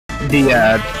The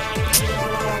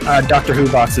Doctor Who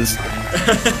boxes.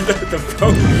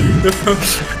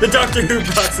 the Doctor Who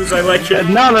boxes, I like it.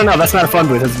 No, that's not a phone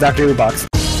booth, it's a Doctor Who box.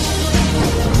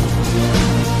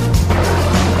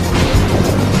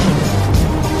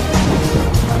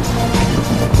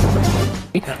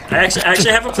 I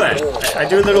actually have a plan. I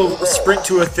do a little sprint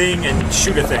to a thing and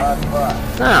shoot a thing.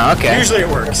 Oh, okay. Usually it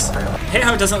works. Hey,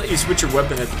 how it doesn't let you switch your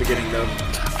weapon at the beginning, though.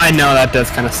 I know, that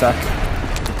does kind of suck.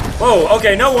 Whoa,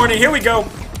 okay, no warning, here we go.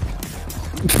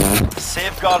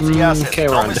 Safeguard the assets. Okay,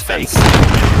 we're on defense.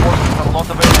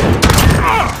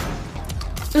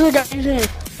 There's a guy here.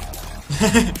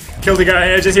 Kill the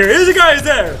guy, I just hear, there's a guy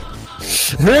there!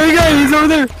 There we go, he's over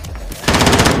there!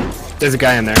 There's a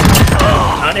guy in there.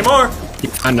 Not anymore! You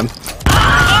found him.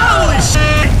 Holy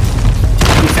shit!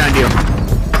 He found you.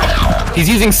 He's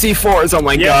using C4s, oh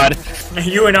my god.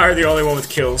 You and I are the only one with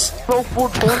kills. Bro,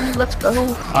 420, let's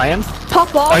go. I am?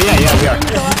 Pop off. Oh yeah, we are.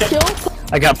 Kill.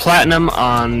 I got platinum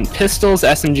on pistols,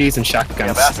 SMGs, and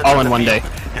shotguns, all in one day.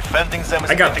 Defending them is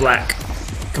I got black.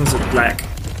 Comes with black.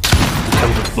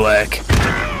 Comes with black.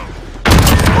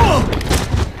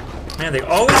 Man, they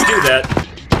always do that.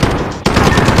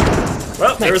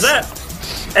 Well, there was that.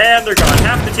 And they're gone.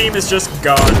 Half the team is just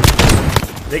gone.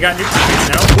 They got new teammates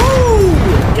now. Woo!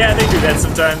 Yeah, they do that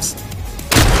sometimes.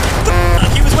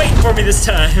 He was waiting for me this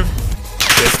time.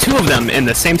 There's two of them in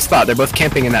the same spot. They're both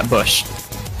camping in that bush.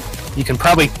 You can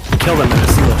probably kill them in a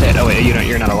single hit. Oh wait,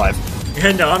 you're not alive.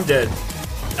 No, I'm dead.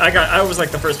 I was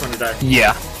like the first one to die.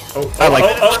 Yeah. Oh,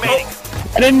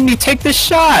 Why didn't you take the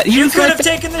shot? You could have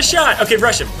taken the shot. Okay,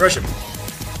 rush him.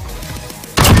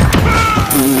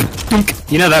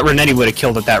 You know that Renetti would have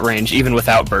killed at that range, even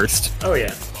without burst. Oh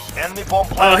yeah. enemy bomb.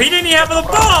 Oh, he didn't even have the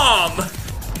bomb.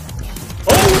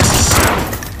 Oh.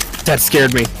 That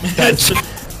scared me.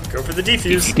 Go for the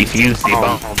defuse. Defuse the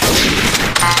bomb.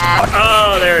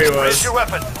 Oh, there he was. Raise your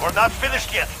weapon. We're not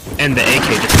finished yet. And the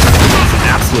AK just is an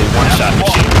absolute one-shot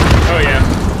machine. Oh yeah.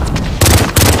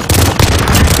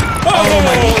 Oh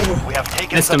my god. We have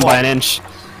taken Missed him by an inch.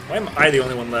 Why am I the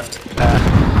only one left?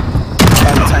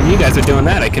 By the time you guys are doing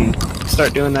that, I can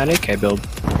start doing that AK build.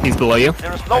 He's below you.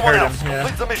 There is no one else.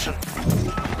 Complete the mission.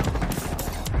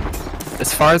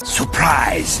 As far as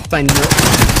surprise, I know.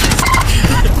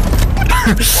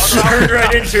 Turned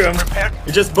right into him.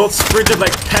 We just both sprinted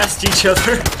like past each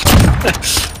other.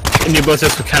 And you both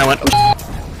just kind of went.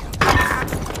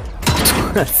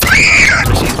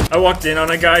 I walked in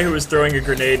on a guy who was throwing a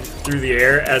grenade through the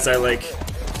air as I like.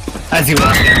 As you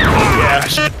walked in.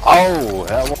 Yeah. Oh,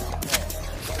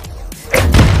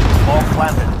 bomb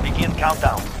planted. Begin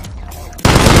countdown.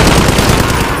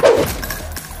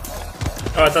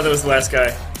 Oh, I thought that was the last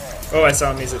guy. Oh, I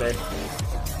saw him. He's today.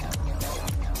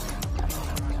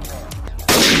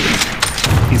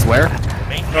 He's where?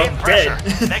 Maintain Oh, pressure.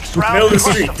 dead. Next round. Middle of the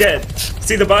street, dead.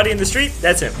 See the body in the street?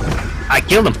 That's him. I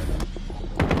killed him.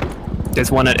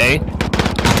 There's one at A.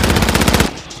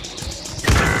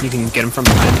 You can get him from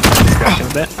behind. Distract him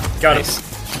a bit. Got him.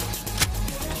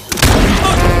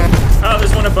 Oh,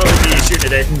 there's one above the shooting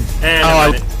today.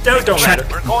 And don't matter.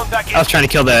 We're going back in. I was trying to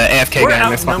kill the AFK We're guy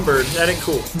in this one. outnumbered. That ain't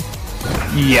cool.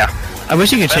 Yeah. I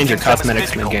wish you could change your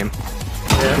cosmetics mid-game.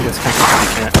 Yeah. You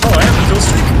can't. Oh, I have a kill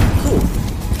streak. Cool.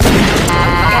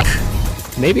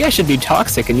 Maybe I should be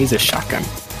toxic and use a shotgun.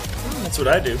 That's what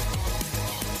I do.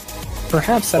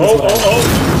 Perhaps that is Oh, what I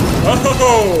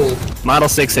oh. Model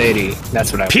 680.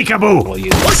 That's what I Peekaboo! will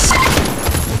use.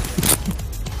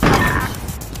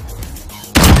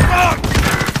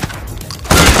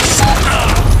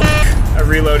 I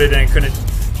reloaded and couldn't. Is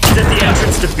that the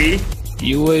entrance to B?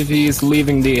 UAV is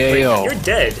leaving the Wait, AO. you're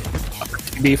dead.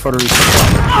 B for the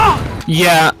respawn.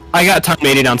 Yeah, I got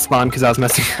time-mated on spawn because I was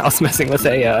messing with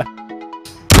a.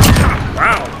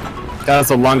 Wow. That was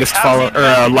the longest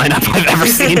lineup I've ever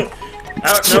seen.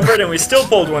 Outnumbered and we still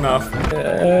pulled one off.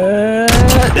 There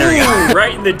we go.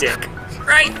 Right in the dick.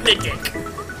 Right in the dick.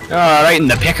 Right in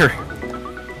the picker.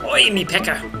 Oi, me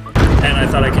pecker. And I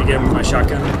thought I could get him with my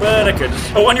shotgun, but I couldn't.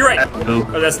 Oh, on your right. Ooh.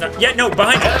 Oh, that's not. Yeah, no,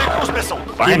 behind you. Cruise missile.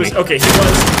 Behind me. Okay, he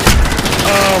was.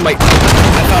 Oh my! I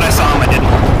thought I saw him. I didn't.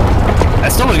 I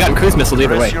still would have gotten cruise missiles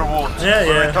either way. Rest your wounds.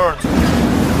 Yeah. Return.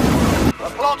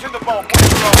 I'm launching the bomb.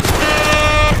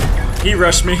 He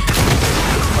rushed me.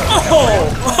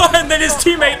 Oh! And then his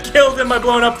teammate killed him by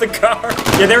blowing up the car.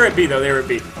 Yeah, they were at B though. They were at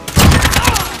B.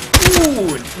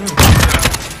 Ooh.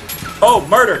 Oh,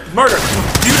 murder!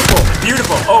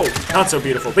 Beautiful. Oh, not so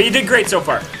beautiful. But you did great so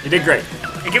far. You did great.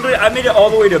 I can't believe I made it all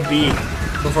the way to B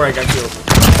before I got killed.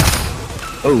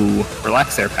 Oh,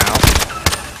 relax there, pal.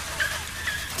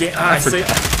 I see.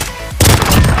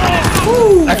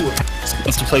 I'm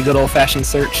supposed to play good old-fashioned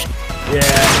search. Yeah.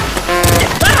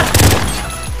 Ah!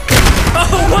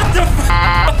 Oh, what the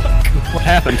f? What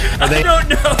happened? Are they? I don't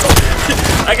know.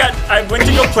 I went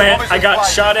to go plant. I got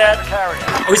shot at.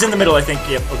 I was in the middle, I think.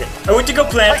 Yep. Okay. I went to go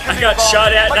plant. I got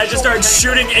shot at, and I just started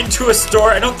shooting into a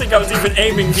store. I don't think I was even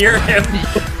aiming near him.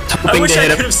 I wish I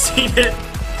could have seen it.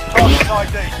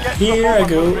 Here I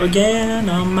go again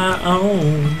on my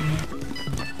own.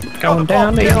 Going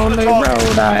down the only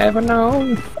road I ever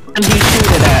known. And he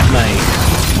shooted at me.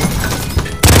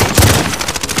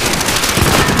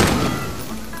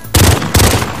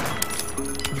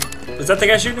 Is that the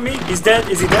guy shooting me? He's dead?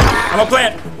 Is he dead? I'm a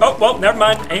plant. Oh, well, never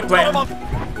mind. I ain't planting.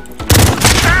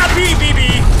 Ah, B.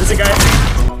 There's a guy.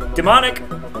 Demonic.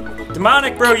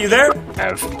 Demonic, bro, you there?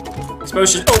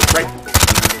 Explosion. Oh, right.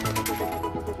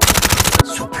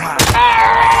 Surprise.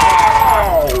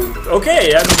 Oh,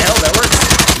 okay, I mean, hell, that works.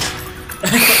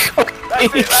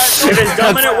 If it's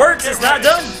dumb and it works, it's not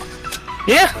dumb.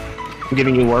 Yeah. I'm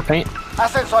giving you war paint.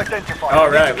 Assets identified. All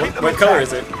right, what color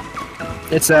is it?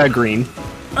 It's green.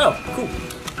 Oh, cool.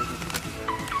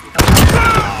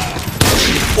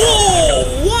 Oh,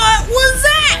 what was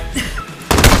that?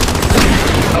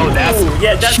 Oh, that's... Ooh,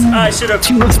 yeah, that's... I should have...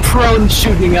 She was prone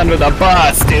shooting under the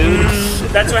bus, dude.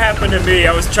 That's what happened to me.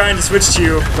 I was trying to switch to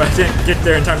you, but I didn't get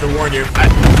there in time to warn you.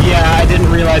 Yeah, I didn't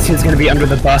realize he was going to be under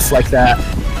the bus like that.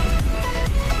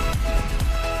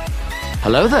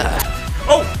 Hello there.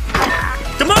 Oh!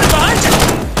 Demonic behind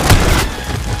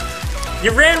you!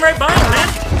 You ran right by him, man.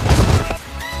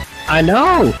 I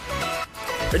know.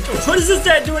 What is this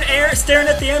dad doing staring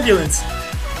at the ambulance?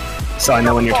 So I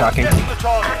know when you're talking.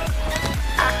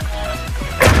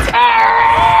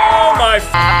 Oh my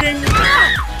f***ing...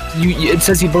 It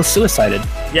says you both suicided.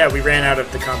 Yeah, we ran out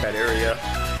of the combat area.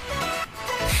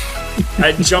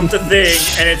 I jumped a thing,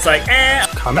 and it's like, eh.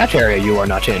 Combat area you are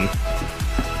not in.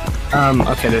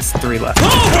 Okay, there's 3 left.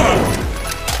 Oh!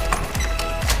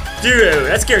 Dude,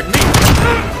 that scared me.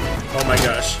 Oh my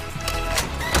gosh.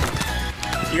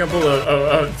 You gonna pull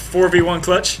a 4v1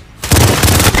 clutch?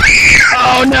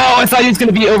 Oh no, I thought he was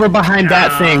gonna be over behind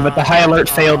that thing, but the high alert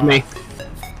failed me.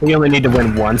 We only need to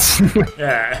win once.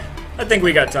 Yeah, I think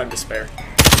we got time to spare.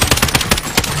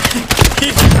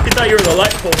 he thought you were the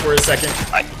light pole for a second.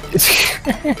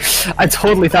 I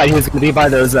totally thought he was gonna be by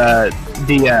those,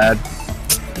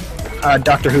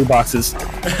 Doctor Who boxes.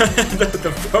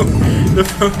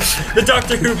 the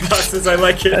Doctor Who boxes, I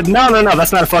like it. No,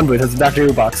 that's not a phone booth, that's a Doctor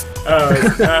Who box.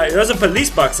 Those are police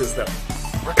boxes, though.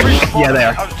 Yeah, they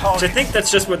are. Which I think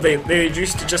that's just what they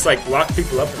used to just, like, lock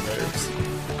people up in theirs.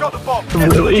 Got the bomb.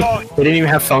 Really? They didn't even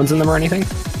have phones in them or anything?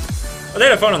 Oh, they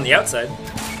had a phone on the outside.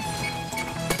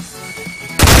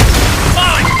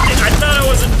 Oh, I thought I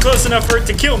wasn't close enough for it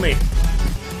to kill me.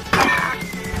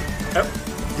 Oh,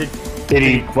 Did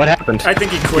he? What happened? I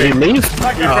think he quit. Did he leave? He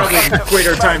probably quit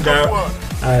or timed out.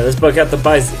 Alright, let's buck out the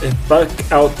bison. Buck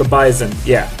out the bison.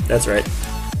 Yeah, that's right.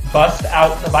 Bust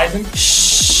out the bison?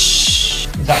 Shh.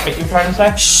 Is that what you're trying to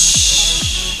say?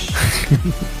 Shh.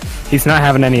 He's not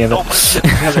having any of it.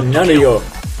 Having none of you.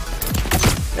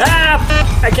 Ah!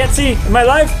 I can't see. Am I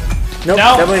alive? Nope,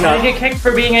 No, definitely not. you get kicked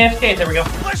for being AFK. There we go.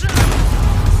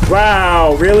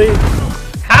 Wow, really?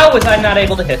 How was I not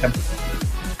able to hit him?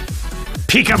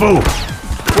 Peekaboo!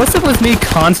 What's up with me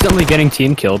constantly getting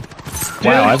team killed?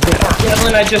 Wow, I've been...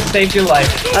 Dylan, I just saved your life.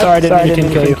 Sorry, I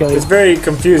didn't kill you. It's very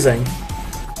confusing.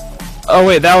 Oh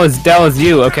wait, that was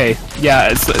you. Okay,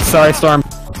 yeah. Sorry, Storm.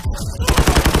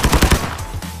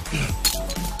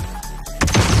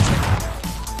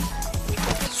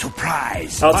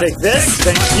 Surprise. I'll take this.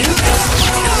 Thank you.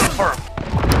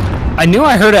 I knew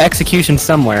I heard an execution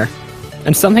somewhere,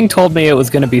 and something told me it was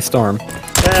gonna be Storm.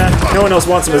 No one else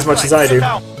wants him as much as I do.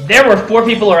 There were 4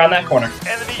 people around that corner,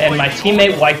 and my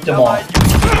teammate wiped them all.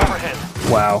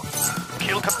 Wow.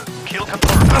 Kill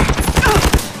confirmed.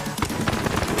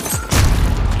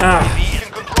 Ah.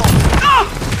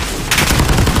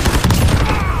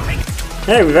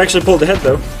 Hey, we've actually pulled ahead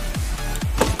though.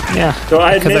 Yeah. So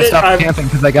I admit Because I it, stopped camping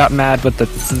because I got mad with the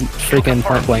freaking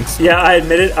point blanks. Yeah, I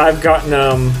admit it. I've gotten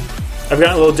a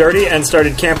little dirty and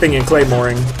started camping and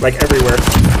claymoring like everywhere.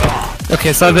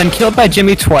 Okay, so I've been killed by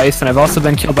Jimmy twice, and I've also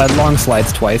been killed by Long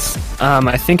Slides twice.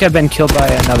 I think I've been killed by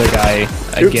another guy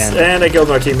again. Oops, and I killed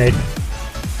my teammate.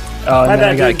 Oh, and then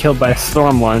I got dude. killed by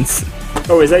Storm once.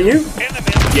 Oh, is that you?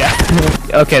 Yeah.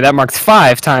 Okay, that marks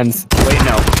 5 times. Wait,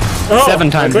 no. Oh, 7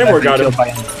 times. my Claymore I've been got him. killed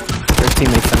by their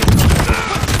teammates.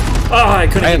 Oh, I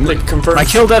couldn't get confirmed. My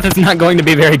kill death is not going to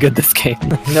be very good this game.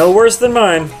 No worse than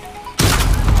mine.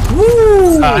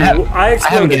 Woo! I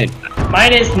exploded. haven't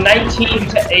Mine is 19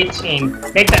 to 18.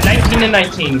 Make that 19 to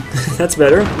 19. That's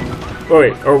better. Oh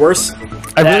wait, or worse?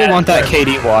 I really want that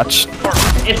KD watch.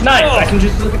 It's nice. I can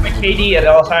just look at my KD at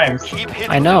all times.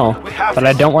 I know, but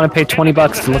I don't want to pay 20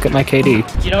 bucks to look at my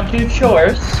KD. You don't do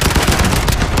chores.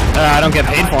 I don't get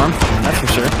paid for them, that's for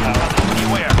sure.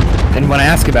 And when I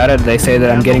ask about it, they say that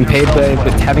I'm getting paid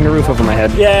with having a roof over my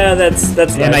head. Yeah, that's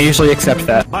And I usually accept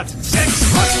that.